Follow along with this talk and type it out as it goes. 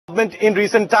government in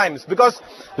recent times, because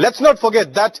let's not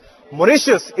forget that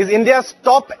Mauritius is India's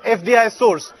top FDI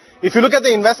source. If you look at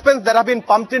the investments that have been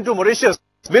pumped into Mauritius,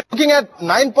 we're looking at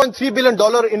 $9.3 billion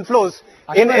inflows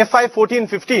in FY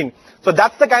 14-15. So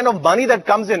that's the kind of money that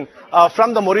comes in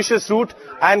from the Mauritius route.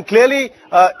 And clearly,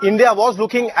 India was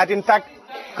looking at, in fact,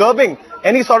 curbing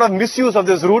any sort of misuse of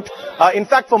this route. In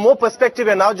fact, for more perspective,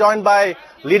 we're now joined by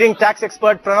leading tax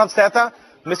expert Pranav Sehta.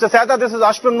 Mr. Sehta, this is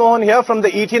Ashwin Mohan here from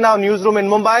the ET Now newsroom in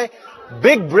Mumbai.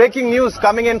 Big breaking news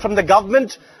coming in from the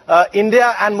government.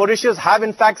 India and Mauritius have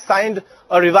in fact signed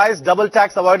a revised double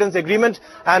tax avoidance agreement,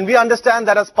 and we understand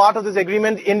that as part of this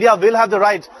agreement, India will have the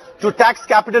right to tax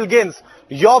capital gains.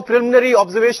 Your preliminary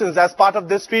observations as part of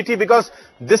this treaty, because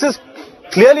this is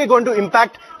clearly going to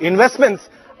impact investments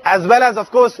as well as, of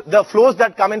course, the flows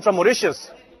that come in from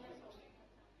Mauritius.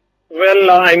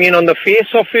 Well, I mean, on the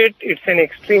face of it, it's an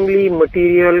extremely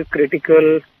material,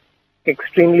 critical,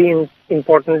 extremely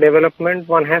important development.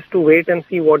 One has to wait and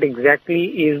see what exactly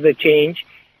is the change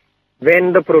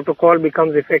when the protocol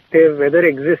becomes effective, whether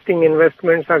existing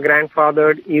investments are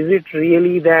grandfathered. Is it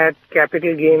really that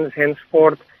capital gains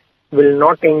henceforth will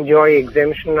not enjoy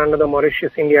exemption under the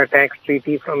Mauritius-India tax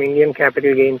treaty from Indian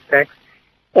capital gains tax?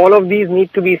 All of these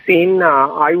need to be seen.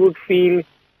 I would feel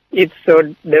it's a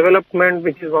development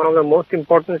which is one of the most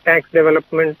important tax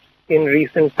developments in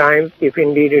recent times, if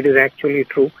indeed it is actually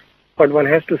true. But one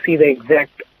has to see the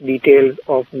exact details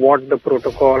of what the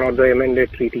protocol or the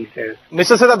amended treaty says.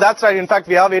 Mr. Sehta, that's right. In fact,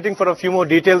 we are waiting for a few more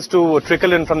details to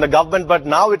trickle in from the government, but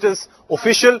now it is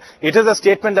official. It is a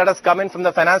statement that has come in from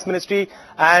the Finance Ministry,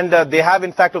 and they have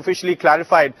in fact officially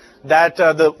clarified that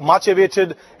the much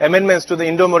awaited amendments to the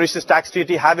Indo-Mauritius tax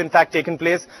treaty have in fact taken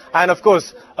place. And of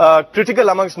course, critical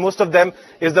amongst most of them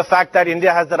is the fact that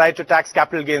India has the right to tax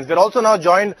capital gains. We're also now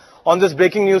joined on this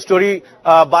breaking news story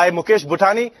by Mukesh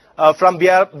Butani from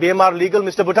BMR Legal.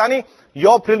 Mr. Butani,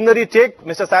 your preliminary take.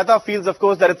 Mr. Sehta feels, of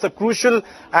course, that it's a crucial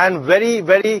and very,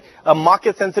 very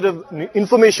market-sensitive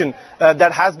information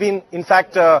that has been, in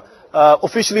fact,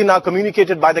 officially now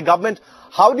communicated by the government.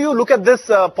 How do you look at this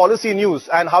policy news,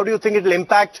 and how do you think it will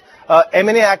impact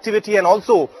M&A activity and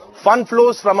also fund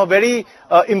flows from a very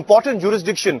important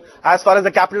jurisdiction as far as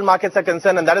the capital markets are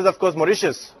concerned, and that is, of course,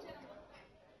 Mauritius?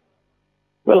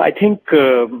 Well, I think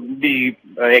the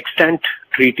extant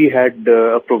treaty had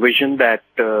a provision that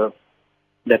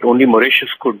that only Mauritius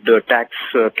could tax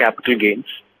capital gains,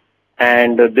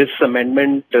 and this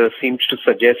amendment seems to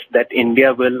suggest that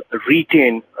India will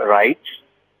retain rights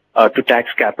to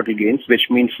tax capital gains, which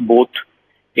means both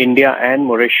India and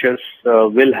Mauritius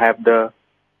will have the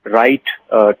right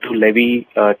to levy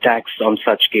tax on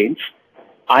such gains.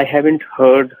 I haven't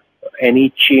heard any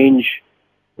change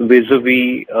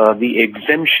vis-a-vis the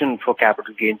exemption for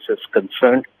capital gains is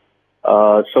concerned.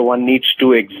 So one needs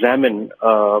to examine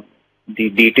the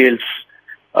details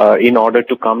in order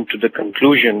to come to the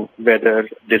conclusion whether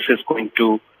this is going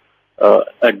to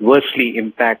adversely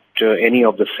impact any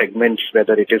of the segments,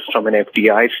 whether it is from an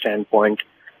FDI standpoint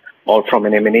or from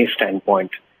an M&A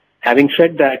standpoint. Having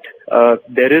said that,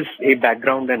 there is a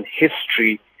background and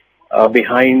history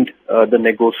behind the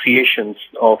negotiations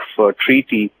of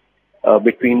treaty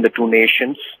between the two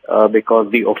nations,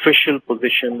 because the official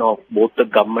position of both the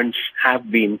governments have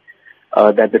been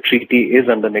that the treaty is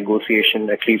under negotiation,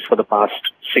 at least for the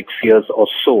past 6 years or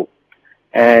so.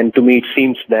 And to me, it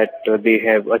seems that they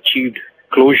have achieved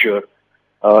closure.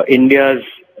 India's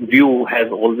view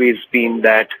has always been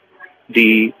that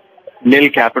the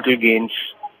nil capital gains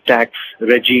tax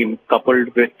regime,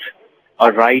 coupled with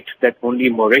a right that only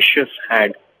Mauritius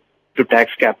had to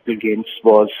tax capital gains,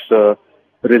 was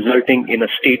resulting in a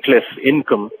stateless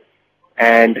income,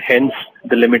 and hence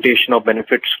the limitation of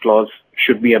benefits clause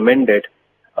should be amended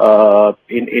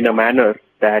in a manner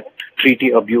that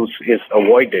treaty abuse is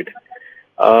avoided.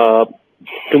 To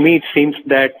me, it seems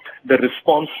that the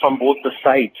response from both the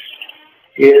sides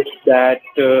is that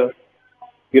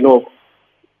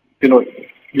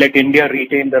let India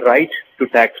retain the right to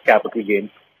tax capital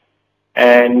gains,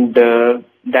 and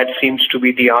that seems to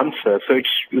be the answer. So it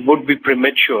would be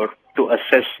premature to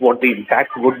assess what the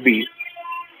impact would be,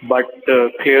 but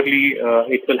clearly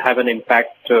it will have an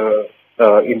impact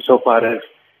insofar as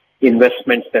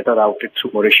investments that are routed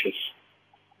through Mauritius.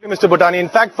 Mr. Butani, in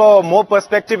fact, for more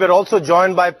perspective, we're also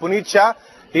joined by Puneet Shah.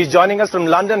 He's joining us from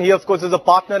London. He, of course, is a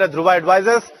partner at Dhruva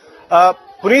Advisors.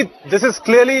 Puneet, this is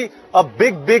clearly a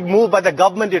big move by the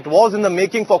government. It was in the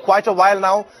making for quite a while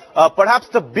now. Perhaps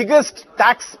the biggest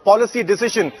tax policy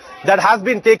decision that has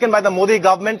been taken by the Modi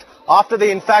government after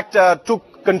they, in fact,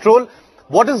 took control.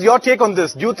 What is your take on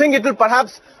this? Do you think it will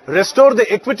perhaps restore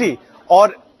the equity,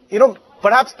 or,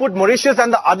 perhaps put Mauritius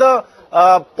and the other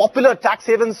popular tax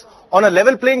havens on a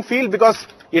level playing field, because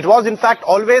it was in fact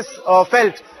always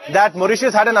felt that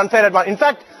Mauritius had an unfair advantage. In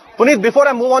fact, Puneet, before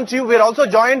I move on to you, we are also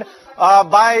joined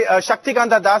by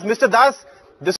Shaktikanta Das. Mr. Das,